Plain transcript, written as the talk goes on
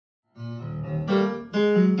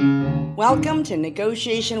Welcome to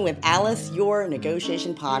Negotiation with Alice, your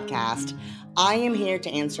negotiation podcast. I am here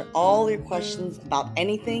to answer all your questions about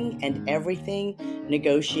anything and everything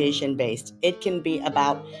negotiation based. It can be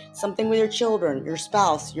about something with your children, your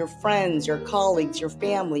spouse, your friends, your colleagues, your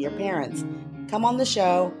family, your parents. Come on the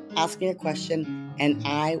show, ask me a question, and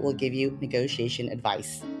I will give you negotiation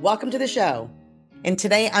advice. Welcome to the show. And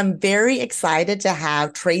today I'm very excited to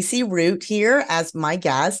have Tracy Root here as my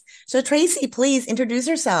guest. So Tracy, please introduce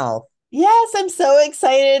yourself. Yes, I'm so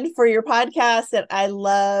excited for your podcast, and I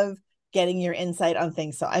love getting your insight on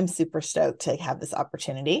things. So I'm super stoked to have this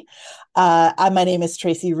opportunity. My name is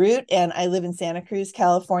Tracy Root, and I live in Santa Cruz,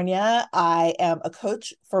 California. I am a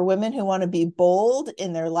coach for women who want to be bold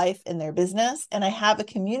in their life and their business. And I have a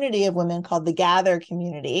community of women called the Gather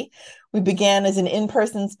Community. We began as an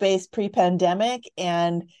in-person space pre-pandemic,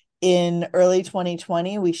 and in early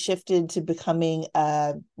 2020, we shifted to becoming,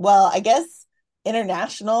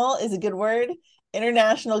 international is a good word,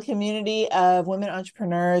 international community of women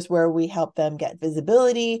entrepreneurs where we help them get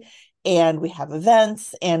visibility, and we have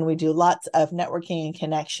events, and we do lots of networking and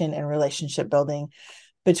connection and relationship building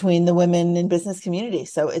between the women in business community.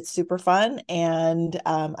 So it's super fun. And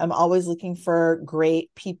I'm always looking for great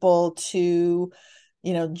people to,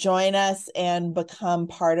 join us and become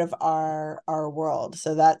part of our world.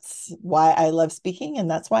 So that's why I love speaking, and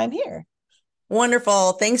that's why I'm here.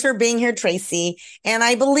 Wonderful. Thanks for being here, Tracy. And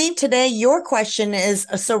I believe today your question is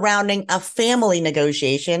surrounding a family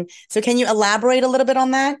negotiation. So can you elaborate a little bit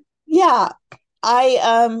on that? Yeah. I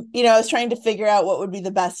was trying to figure out what would be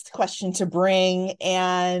the best question to bring.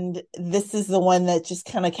 And this is the one that just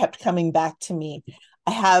kind of kept coming back to me.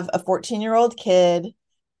 I have a 14-year-old kid.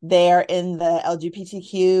 They're in the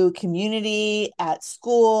LGBTQ community at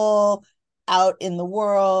school, out in the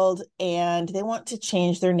world, and they want to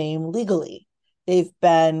change their name legally. They've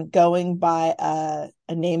been going by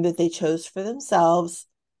a name that they chose for themselves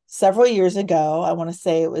several years ago. I want to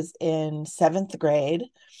say it was in 7th grade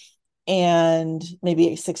and maybe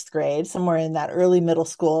 6th grade, somewhere in that early middle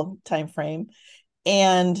school timeframe.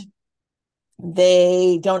 And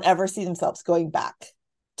they don't ever see themselves going back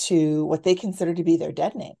to what they consider to be their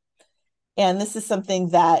dead name. And this is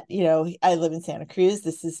something that, I live in Santa Cruz.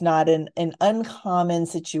 This is not an uncommon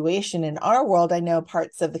situation in our world. I know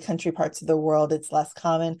parts of the country, parts of the world, it's less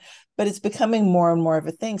common, but it's becoming more and more of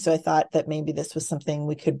a thing. So I thought that maybe this was something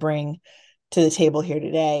we could bring to the table here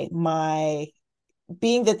today.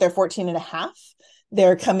 Being that they're 14 and a half,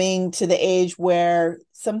 they're coming to the age where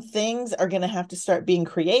some things are going to have to start being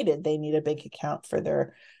created. They need a bank account for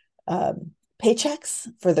their paychecks,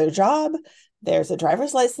 for their job. There's a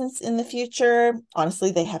driver's license in the future.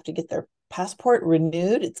 Honestly, they have to get their passport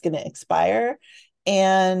renewed. It's going to expire.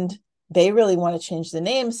 And they really want to change the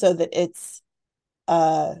name so that it's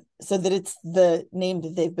the name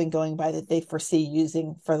that they've been going by, that they foresee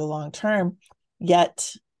using for the long term.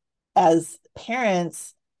 Yet, as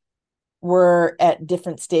parents, we're at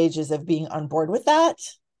different stages of being on board with that.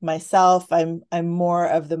 Myself, I'm more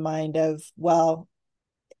of the mind of, well,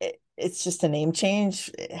 it's just a name change.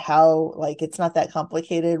 It's not that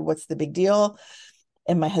complicated. What's the big deal?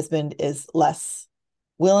 And my husband is less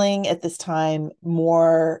willing at this time,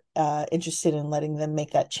 more interested in letting them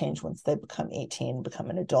make that change once they become 18, become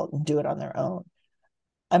an adult, and do it on their own.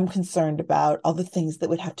 I'm concerned about all the things that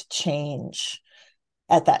would have to change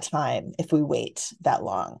at that time if we wait that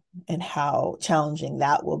long, and how challenging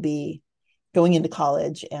that will be going into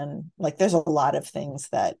college. And there's a lot of things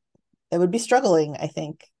that would be struggling, I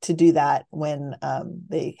think, to do that when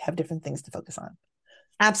they have different things to focus on.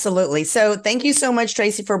 Absolutely. So thank you so much,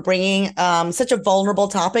 Tracy, for bringing such a vulnerable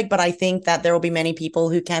topic, but I think that there will be many people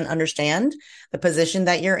who can understand the position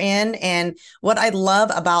that you're in. And what I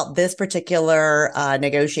love about this particular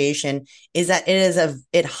negotiation is that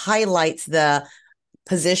it highlights the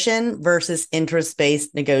position versus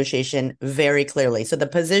interest-based negotiation very clearly. So the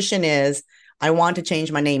position is, I want to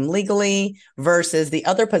change my name legally, versus the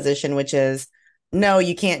other position, which is, no,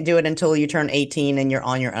 you can't do it until you turn 18 and you're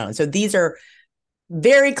on your own. So these are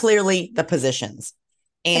very clearly the positions.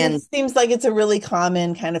 And it seems like it's a really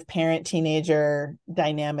common kind of parent-teenager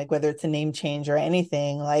dynamic, whether it's a name change or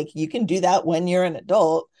anything. You can do that when you're an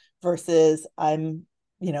adult versus I'm,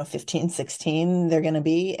 15, 16, they're going to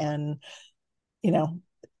be, and,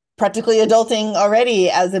 practically adulting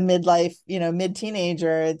already as a midlife,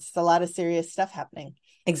 mid-teenager. It's a lot of serious stuff happening.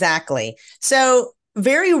 Exactly. So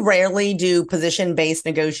very rarely do position-based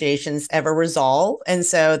negotiations ever resolve. And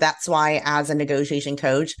so that's why, as a negotiation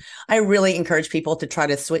coach, I really encourage people to try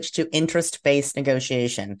to switch to interest-based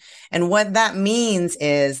negotiation. And what that means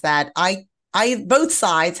is that both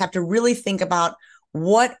sides have to really think about,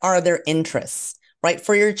 what are their interests? right?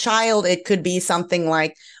 For your child, it could be something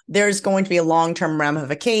like there's going to be a long-term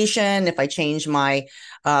ramification. If I change my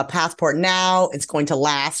passport now, it's going to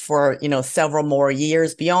last for, several more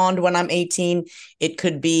years beyond when I'm 18. It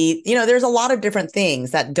could be, there's a lot of different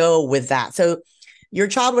things that go with that. So your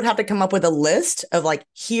child would have to come up with a list of like,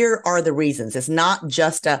 here are the reasons. It's not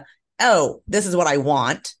just oh, this is what I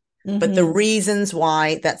want, but the reasons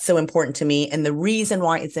why that's so important to me and the reason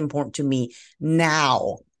why it's important to me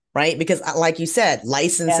now. Right? Because like you said,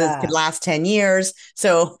 licenses could last 10 years.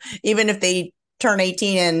 So even if they turn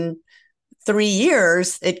 18 in 3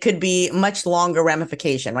 years, it could be much longer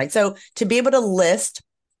ramification, right? So to be able to list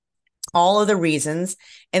all of the reasons,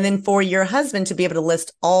 and then for your husband to be able to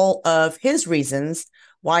list all of his reasons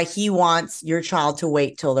why he wants your child to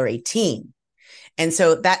wait till they're 18. And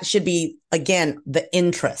so that should be, again, the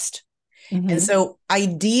interest. And so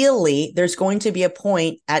ideally, there's going to be a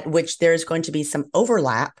point at which there's going to be some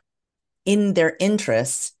overlap in their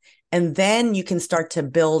interests. And then you can start to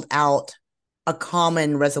build out a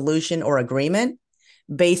common resolution or agreement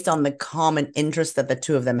based on the common interests that the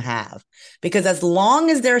two of them have. Because as long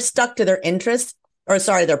as they're stuck to their interests,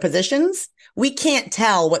 their positions, we can't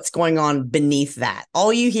tell what's going on beneath that.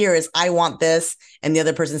 All you hear is, I want this. And the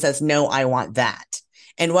other person says, no, I want that.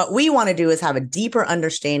 And what we want to do is have a deeper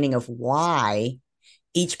understanding of why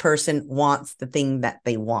each person wants the thing that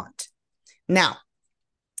they want. Now,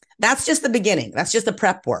 that's just the beginning. That's just the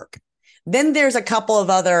prep work. Then there's a couple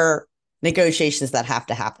of other negotiations that have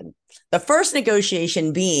to happen. The first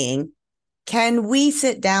negotiation being, can we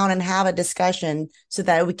sit down and have a discussion so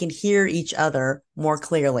that we can hear each other more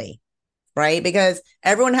clearly, right? Because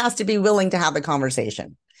everyone has to be willing to have the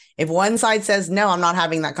conversation. If one side says, no, I'm not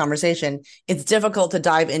having that conversation, it's difficult to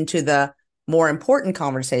dive into the more important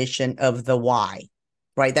conversation of the why,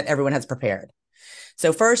 right? That everyone has prepared.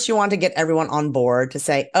 So first, you want to get everyone on board to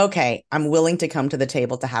say, okay, I'm willing to come to the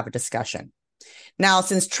table to have a discussion. Now,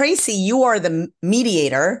 since Tracy, you are the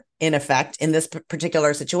mediator, in effect, in this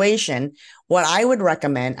particular situation, what I would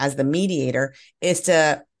recommend as the mediator is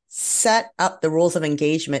to set up the rules of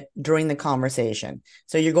engagement during the conversation.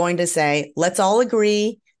 So you're going to say, let's all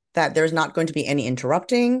agree that there's not going to be any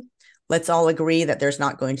interrupting. Let's all agree that there's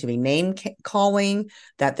not going to be name calling,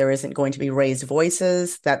 that there isn't going to be raised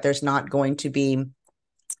voices, that there's not going to be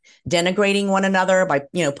denigrating one another by,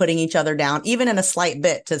 putting each other down, even in a slight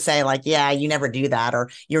bit, to say like, yeah, you never do that, or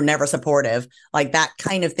you're never supportive. Like that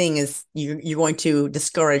kind of thing is you're going to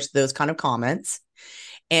discourage those kind of comments.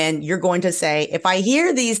 And you're going to say, if I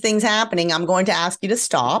hear these things happening, I'm going to ask you to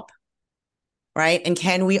stop. Right? And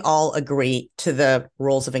can we all agree to the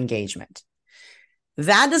rules of engagement?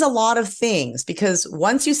 That does a lot of things, because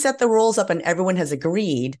once you set the rules up and everyone has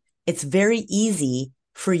agreed, it's very easy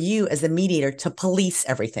for you as the mediator to police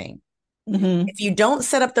everything. If you don't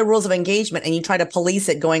set up the rules of engagement and you try to police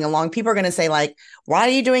it going along, people are going to say like, why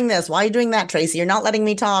are you doing this? Why are you doing that, Tracy? You're not letting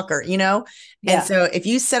me talk, or, And so if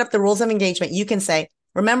you set up the rules of engagement, you can say,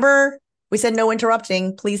 remember, we said no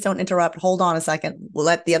interrupting. Please don't interrupt. Hold on a second. We'll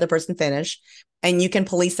let the other person finish. And you can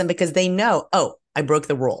police them because they know, oh, I broke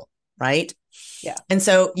the rule, right? Yeah. And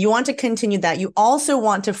so you want to continue that. You also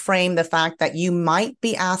want to frame the fact that you might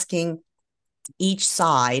be asking each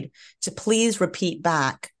side to please repeat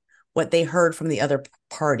back what they heard from the other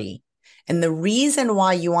party. And the reason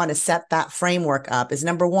why you want to set that framework up is,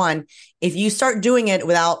 number one, if you start doing it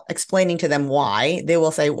without explaining to them why, they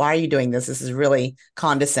will say, why are you doing this? This is really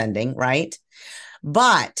condescending, right?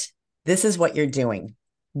 But this is what you're doing.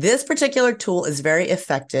 This particular tool is very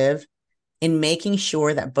effective in making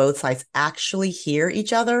sure that both sides actually hear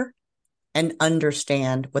each other and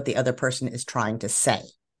understand what the other person is trying to say.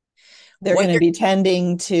 They're going to be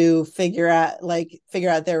tending to figure out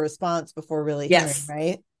their response before really hearing,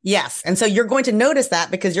 right? Yes. And so you're going to notice that,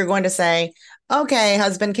 because you're going to say, okay,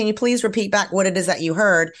 husband, can you please repeat back what it is that you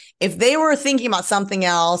heard? If they were thinking about something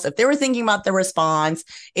else, if they were thinking about the response,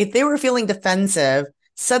 if they were feeling defensive,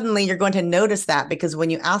 suddenly you're going to notice that, because when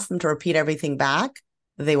you ask them to repeat everything back,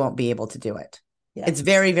 they won't be able to do it. Yeah. It's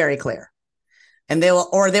very, very clear. And they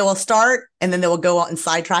will start, and then they will go out and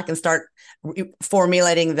sidetrack and start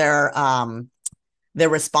formulating their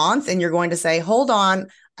response. And you're going to say, hold on,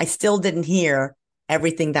 I still didn't hear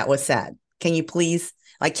everything that was said. Can you please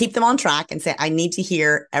keep them on track and say, I need to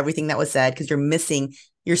hear everything that was said, because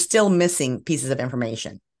you're still missing pieces of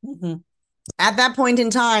information. At that point in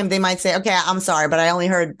time, they might say, okay, I'm sorry, but I only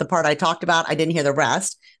heard the part I talked about. I didn't hear the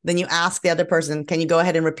rest. Then you ask the other person, can you go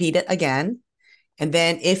ahead and repeat it again? And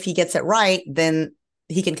then if he gets it right, then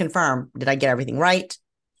he can confirm, did I get everything right?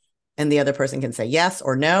 And the other person can say yes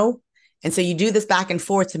or no. And so you do this back and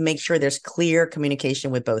forth to make sure there's clear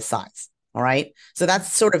communication with both sides. All right. So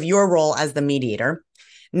that's sort of your role as the mediator.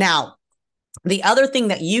 Now, the other thing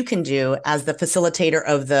that you can do as the facilitator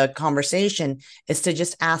of the conversation is to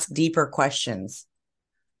just ask deeper questions,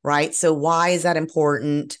 right? So why is that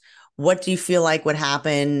important? What do you feel like would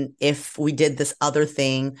happen if we did this other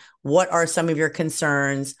thing? What are some of your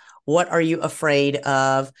concerns? What are you afraid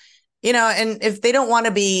of? And if they don't want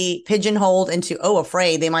to be pigeonholed into, oh,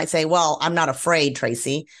 afraid, they might say, well, I'm not afraid,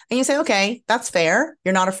 Tracy. And you say, okay, that's fair.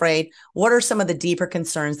 You're not afraid. What are some of the deeper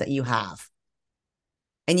concerns that you have?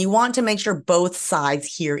 And you want to make sure both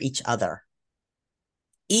sides hear each other,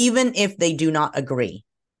 even if they do not agree.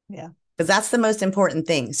 Yeah. Because that's the most important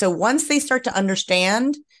thing. So once they start to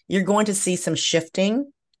understand, you're going to see some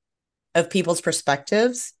shifting of people's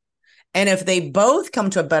perspectives. And if they both come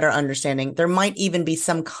to a better understanding, there might even be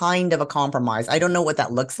some kind of a compromise. I don't know what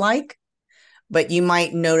that looks like, but you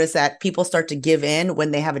might notice that people start to give in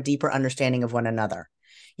when they have a deeper understanding of one another.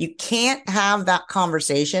 You can't have that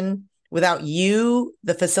conversation without you,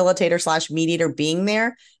 the facilitator / mediator, being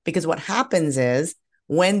there, because what happens is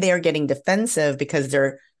when they're getting defensive because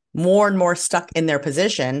they're more and more stuck in their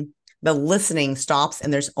position, the listening stops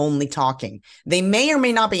and there's only talking. They may or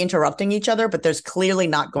may not be interrupting each other, but there's clearly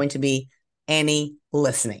not going to be any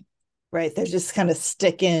listening. Right. They're just kind of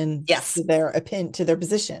sticking to their opinion, to their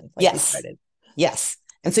position. Like yes.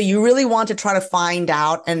 And so you really want to try to find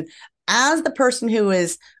out. And as the person who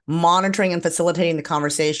is monitoring and facilitating the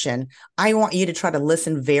conversation, I want you to try to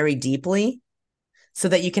listen very deeply so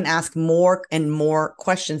that you can ask more and more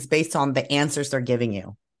questions based on the answers they're giving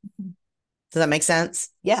you. Mm-hmm. Does that make sense?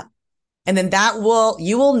 Yeah. And then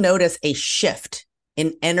you will notice a shift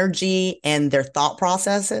in energy and their thought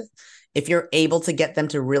processes if you're able to get them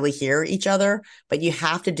to really hear each other. But you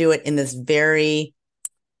have to do it in this very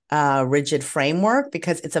rigid framework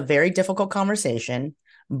because it's a very difficult conversation.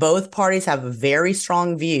 Both parties have very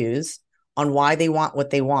strong views on why they want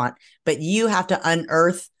what they want, but you have to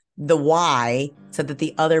unearth the why so that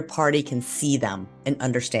the other party can see them and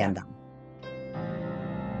understand them.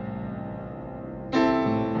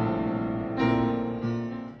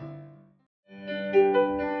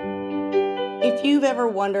 If you've ever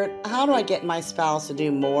wondered, how do I get my spouse to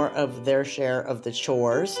do more of their share of the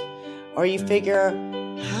chores? Or you figure,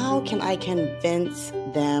 how can I convince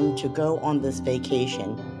them to go on this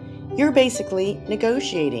vacation? You're basically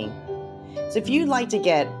negotiating. So if you'd like to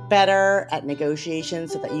get better at negotiation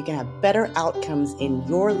so that you can have better outcomes in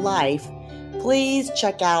your life, please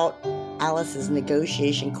check out Alice's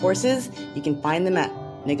negotiation courses. You can find them at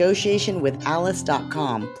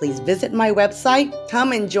negotiationwithalice.com. Please visit my website,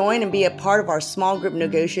 come and join and be a part of our small group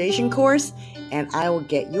negotiation course, and I will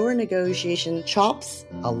get your negotiation chops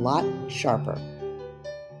a lot sharper.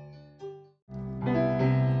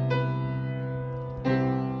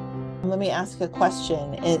 Let me ask a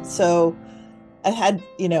question. So I've had,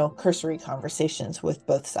 cursory conversations with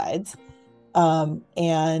both sides.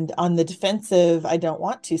 And on the defensive, I don't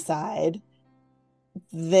want to side.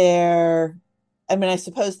 I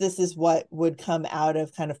suppose this is what would come out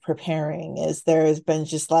of kind of preparing is there has been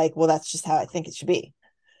just like, well, that's just how I think it should be.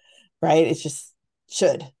 Right. It's just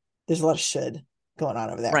should. There's a lot of should going on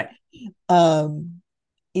over there. Right.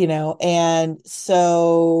 And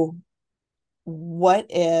so what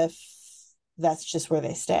if that's just where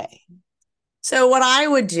they stay? So what I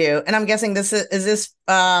would do, and I'm guessing is this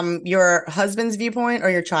your husband's viewpoint or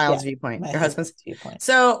your child's viewpoint? Your husband's viewpoint.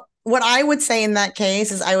 So what I would say in that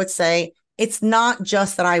case is I would say, it's not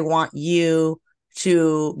just that I want you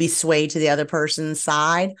to be swayed to the other person's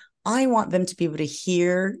side. I want them to be able to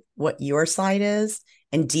hear what your side is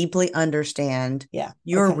and deeply understand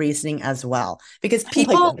your reasoning as well. Because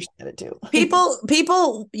people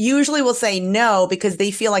usually will say no because they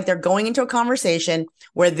feel like they're going into a conversation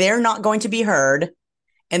where they're not going to be heard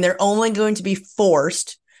and they're only going to be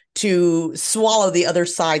forced to swallow the other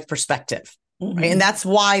side's perspective. Mm-hmm. Right? And that's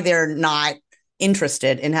why they're not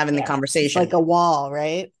interested in having the conversation. It's like a wall,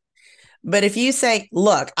 right? But if you say,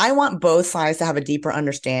 look, I want both sides to have a deeper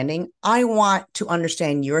understanding. I want to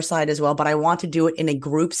understand your side as well, but I want to do it in a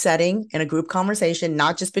group setting, in a group conversation,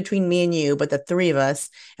 not just between me and you, but the three of us.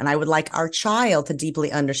 And I would like our child to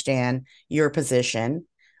deeply understand your position,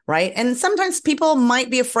 right? And sometimes people might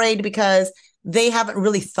be afraid because they haven't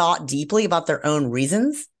really thought deeply about their own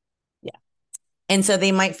reasons. And so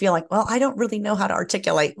they might feel like, well, I don't really know how to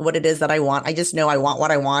articulate what it is that I want. I just know I want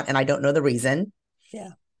what I want and I don't know the reason. Yeah.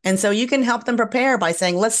 And so you can help them prepare by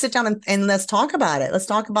saying, let's sit down and let's talk about it. Let's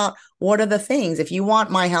talk about what are the things. If you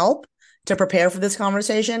want my help to prepare for this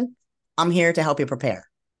conversation, I'm here to help you prepare.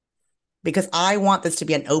 Because I want this to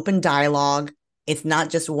be an open dialogue. It's not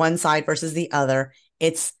just one side versus the other.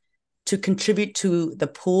 It's to contribute to the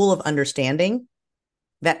pool of understanding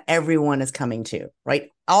that everyone is coming to, right?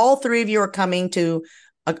 All three of you are coming to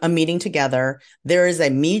a meeting together. There is a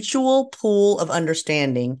mutual pool of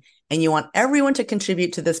understanding, and you want everyone to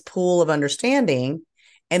contribute to this pool of understanding.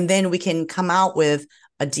 And then we can come out with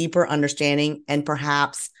a deeper understanding and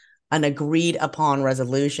perhaps an agreed upon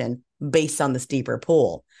resolution based on this deeper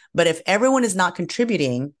pool. But if everyone is not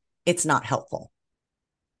contributing, it's not helpful.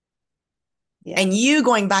 Yeah. And you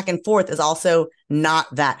going back and forth is also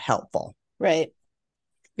not that helpful. Right.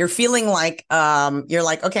 You're feeling like you're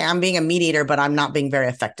like, okay, I'm being a mediator, but I'm not being very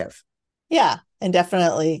effective. Yeah. And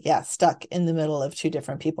definitely, stuck in the middle of two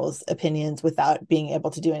different people's opinions without being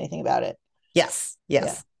able to do anything about it. Yes.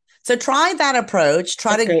 Yeah. So try that approach.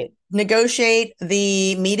 Try to negotiate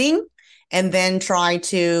the meeting and then try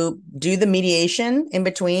to do the mediation in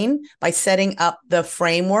between by setting up the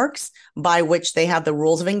frameworks by which they have the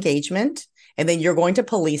rules of engagement. And then you're going to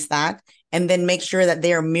police that and then make sure that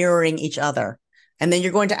they are mirroring each other. And then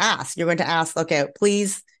you're going to ask, okay,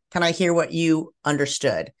 please, can I hear what you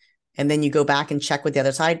understood? And then you go back and check with the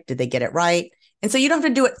other side. Did they get it right? And so you don't have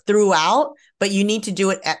to do it throughout, but you need to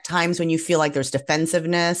do it at times when you feel like there's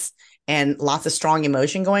defensiveness and lots of strong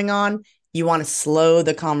emotion going on. You want to slow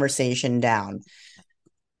the conversation down.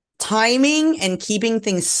 Timing and keeping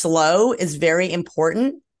things slow is very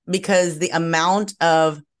important because the amount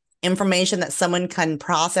of information that someone can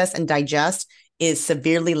process and digest is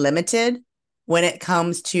severely limited when it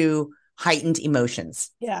comes to heightened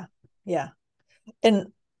emotions. Yeah. Yeah.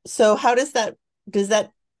 And so how does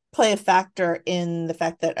that play a factor in the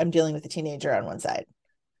fact that I'm dealing with a teenager on one side?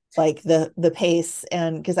 Like the pace,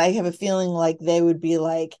 and because I have a feeling like they would be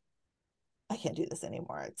like, I can't do this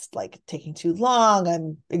anymore. It's like taking too long.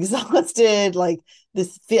 I'm exhausted. Like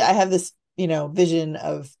this, I have this, vision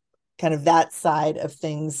of kind of that side of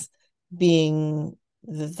things being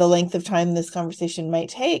the length of time this conversation might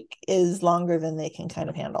take is longer than they can kind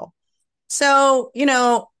of handle. So,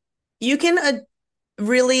 you can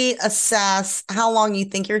really assess how long you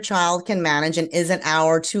think your child can manage, and is an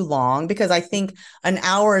hour too long? Because I think an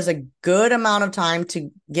hour is a good amount of time to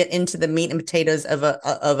get into the meat and potatoes of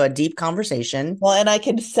a deep conversation. Well, and I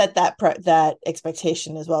can set that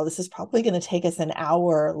expectation as well. This is probably going to take us an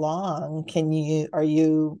hour long. Are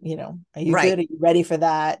you right. Good? Are you ready for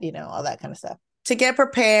that? All that kind of stuff. To get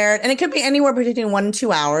prepared. And it could be anywhere between 1 and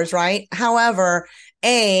 2 hours, right? However,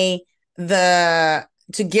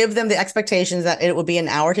 to give them the expectations that it will be an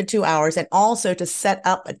hour to 2 hours, and also to set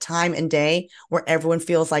up a time and day where everyone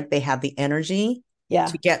feels like they have the energy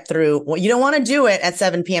to get through. Well, you don't want to do it at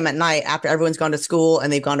 7 p.m. at night after everyone's gone to school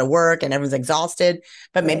and they've gone to work and everyone's exhausted,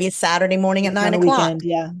 but maybe it's Saturday morning at 9 o'clock.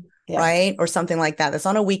 Weekend, right? Or something like that. That's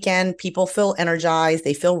on a weekend. People feel energized.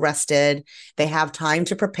 They feel rested. They have time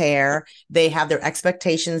to prepare. They have their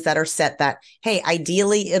expectations that are set that, hey,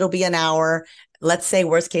 ideally it'll be an hour. Let's say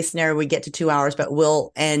worst case scenario, we get to 2 hours, but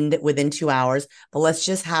we'll end within 2 hours. But let's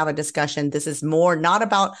just have a discussion. This is more not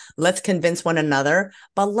about let's convince one another,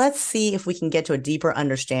 but let's see if we can get to a deeper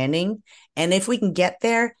understanding. And if we can get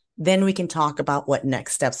there, then we can talk about what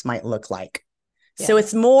next steps might look like. Yeah. So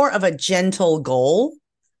it's more of a gentle goal.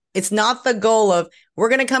 It's not the goal of we're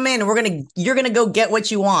going to come in and you're going to go get what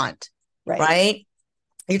you want. Right?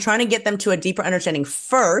 You're trying to get them to a deeper understanding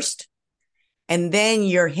first. And then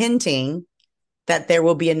you're hinting that there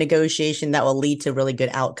will be a negotiation that will lead to really good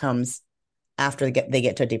outcomes after they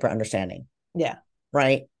get to a deeper understanding. Yeah.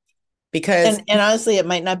 Right. Because and honestly, it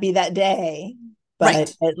might not be that day,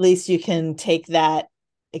 but at least you can take that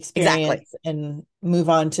experience and move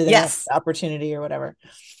on to the next opportunity or whatever.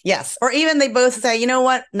 Yes. Or even they both say, you know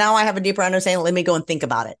what, now I have a deeper understanding. Let me go and think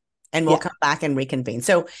about it. And we'll come back and reconvene.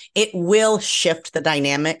 So it will shift the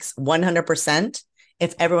dynamics 100%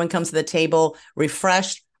 if everyone comes to the table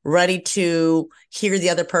refreshed, ready to hear the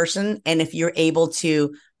other person, and if you're able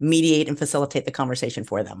to mediate and facilitate the conversation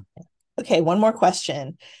for them. Okay, one more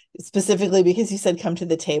question, specifically because you said come to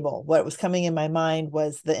the table. What was coming in my mind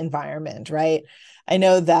was the environment, right? I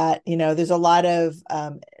know that, there's a lot of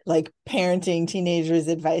like parenting teenagers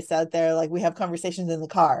advice out there. Like we have conversations in the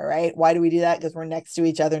car, right? Why do we do that? Because we're next to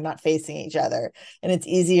each other, not facing each other. And it's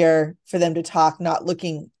easier for them to talk, not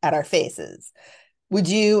looking at our faces. Would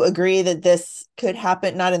you agree that this could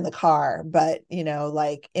happen, not in the car, but,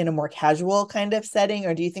 like in a more casual kind of setting?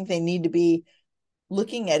 Or do you think they need to be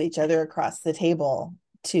looking at each other across the table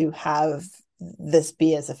to have this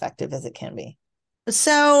be as effective as it can be?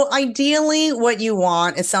 So ideally what you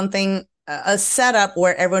want is a setup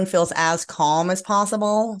where everyone feels as calm as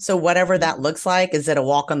possible. So whatever that looks like, is it a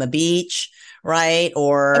walk on the beach, right?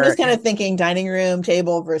 Or I'm just kind of thinking dining room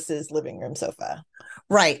table versus living room sofa.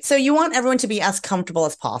 Right. So you want everyone to be as comfortable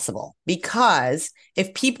as possible, because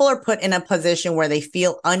if people are put in a position where they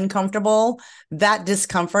feel uncomfortable, that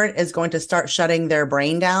discomfort is going to start shutting their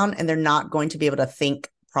brain down and they're not going to be able to think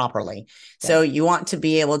properly. So you want to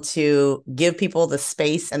be able to give people the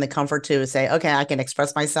space and the comfort to say, okay, I can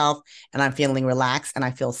express myself and I'm feeling relaxed and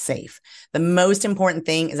I feel safe. The most important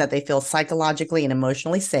thing is that they feel psychologically and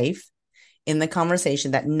emotionally safe in the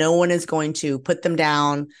conversation, that no one is going to put them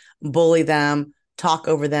down, bully them, talk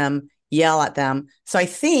over them, yell at them. So I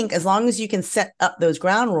think as long as you can set up those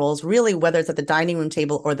ground rules, really, whether it's at the dining room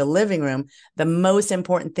table or the living room, the most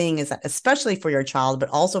important thing is that, especially for your child, but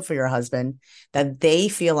also for your husband, that they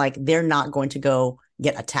feel like they're not going to go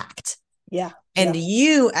get attacked. Yeah. And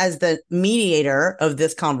you, as the mediator of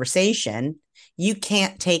this conversation, you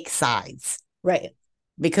can't take sides. Right.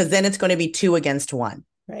 Because then it's going to be 2 against 1.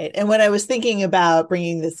 Right. And when I was thinking about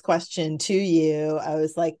bringing this question to you, I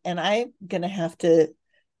was like, and I'm going to have to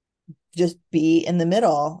just be in the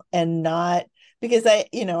middle and not, because I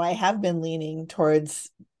have been leaning towards,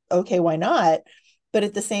 okay, why not? But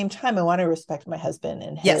at the same time, I want to respect my husband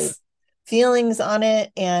and his feelings on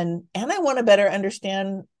it. And I want to better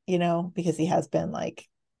understand, because he has been like,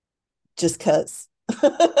 just cause.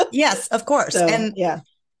 Yes, of course. So, and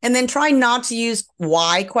And then try not to use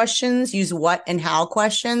why questions, use what and how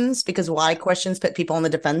questions, because why questions put people on the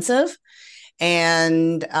defensive.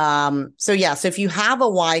 And so if you have a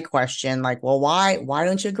why question, like, well, why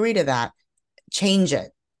don't you agree to that? Change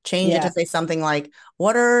it to say something like,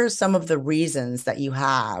 what are some of the reasons that you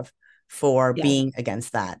have for being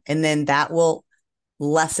against that? And then that will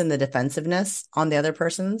lessen the defensiveness on the other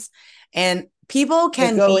person's. And people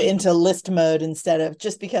can go into list mode instead of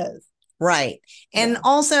just because. Right. And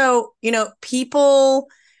also, people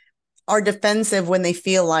are defensive when they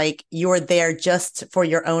feel like you're there just for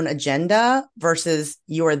your own agenda versus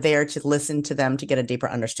you're there to listen to them to get a deeper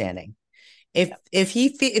understanding. If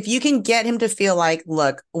you can get him to feel like,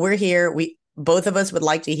 look, we're here, both of us would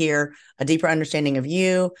like to hear a deeper understanding of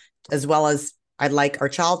you, as well as I'd like our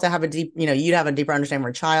child to have you'd have a deeper understanding of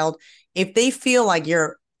our child. If they feel like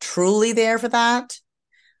you're truly there for that,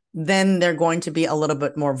 then they're going to be a little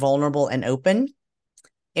bit more vulnerable and open.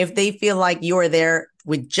 If they feel like you are there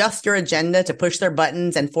with just your agenda to push their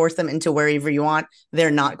buttons and force them into wherever you want,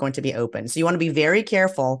 they're not going to be open. So you want to be very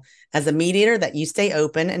careful as a mediator that you stay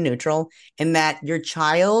open and neutral, and that your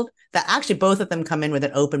child, that actually both of them come in with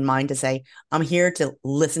an open mind to say, I'm here to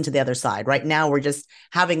listen to the other side. Right now, we're just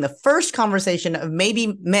having the first conversation of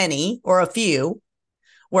maybe many or a few,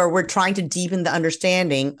 where we're trying to deepen the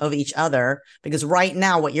understanding of each other, because right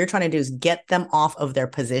now what you're trying to do is get them off of their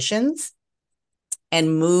positions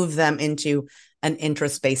and move them into an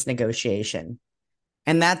interest-based negotiation.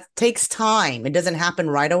 And that takes time. It doesn't happen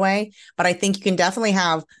right away, but I think you can definitely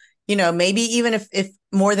have, maybe even if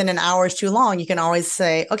more than an hour is too long, you can always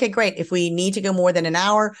say, okay, great. If we need to go more than an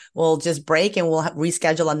hour, we'll just break and we'll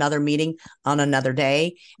reschedule another meeting on another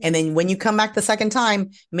day. And then when you come back the second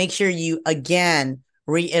time, make sure you again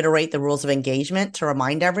reiterate the rules of engagement to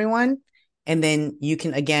remind everyone. And then you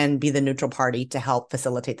can again be the neutral party to help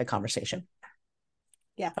facilitate the conversation.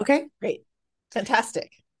 Yeah. Okay. Great.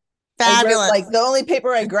 Fantastic. Fabulous. Like the only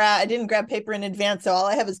paper I didn't grab paper in advance. So all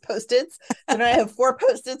I have is Post-its. And I have 4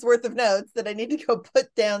 Post-its worth of notes that I need to go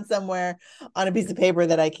put down somewhere on a piece of paper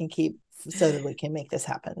that I can keep so that we can make this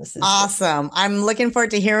happen. This is awesome. I'm looking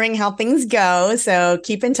forward to hearing how things go. So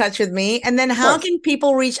keep in touch with me. And then how can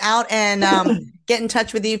people reach out and get in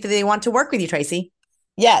touch with you if they want to work with you, Tracy?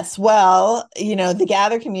 Yes. Well, the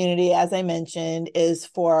Gather community, as I mentioned, is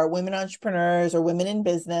for women entrepreneurs or women in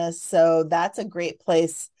business. So that's a great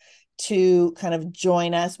place to kind of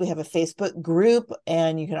join us. We have a Facebook group,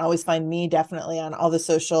 and you can always find me definitely on all the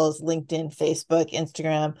socials, LinkedIn, Facebook,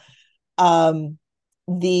 Instagram.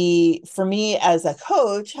 For me as a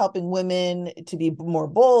coach, helping women to be more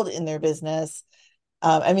bold in their business,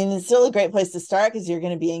 it's still a great place to start because you're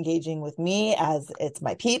going to be engaging with me as it's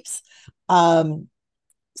my peeps.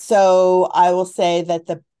 So I will say that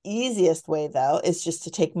the easiest way, though, is just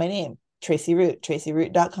to take my name, Tracy Root.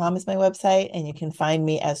 TracyRoot.com is my website, and you can find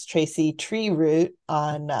me as Tracy Tree Root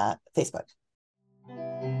on Facebook.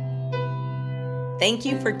 Thank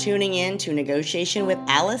you for tuning in to Negotiation with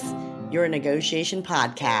Alice, your negotiation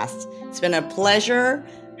podcast. It's been a pleasure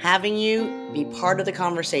having you be part of the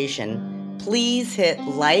conversation. Please hit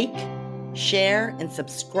like, share, and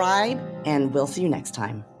subscribe, and we'll see you next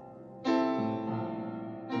time.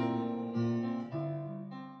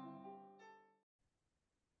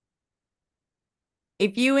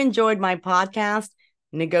 If you enjoyed my podcast,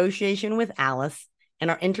 Negotiation with Alice, and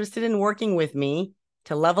are interested in working with me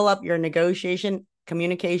to level up your negotiation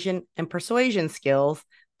communication, and persuasion skills,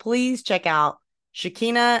 please check out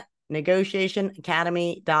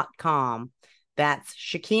ShekinaNegotiationAcademy.com. That's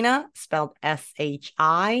Shekina, spelled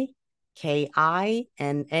SHIKINA,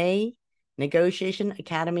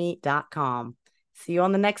 negotiationacademy.com. See you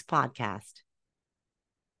on the next podcast.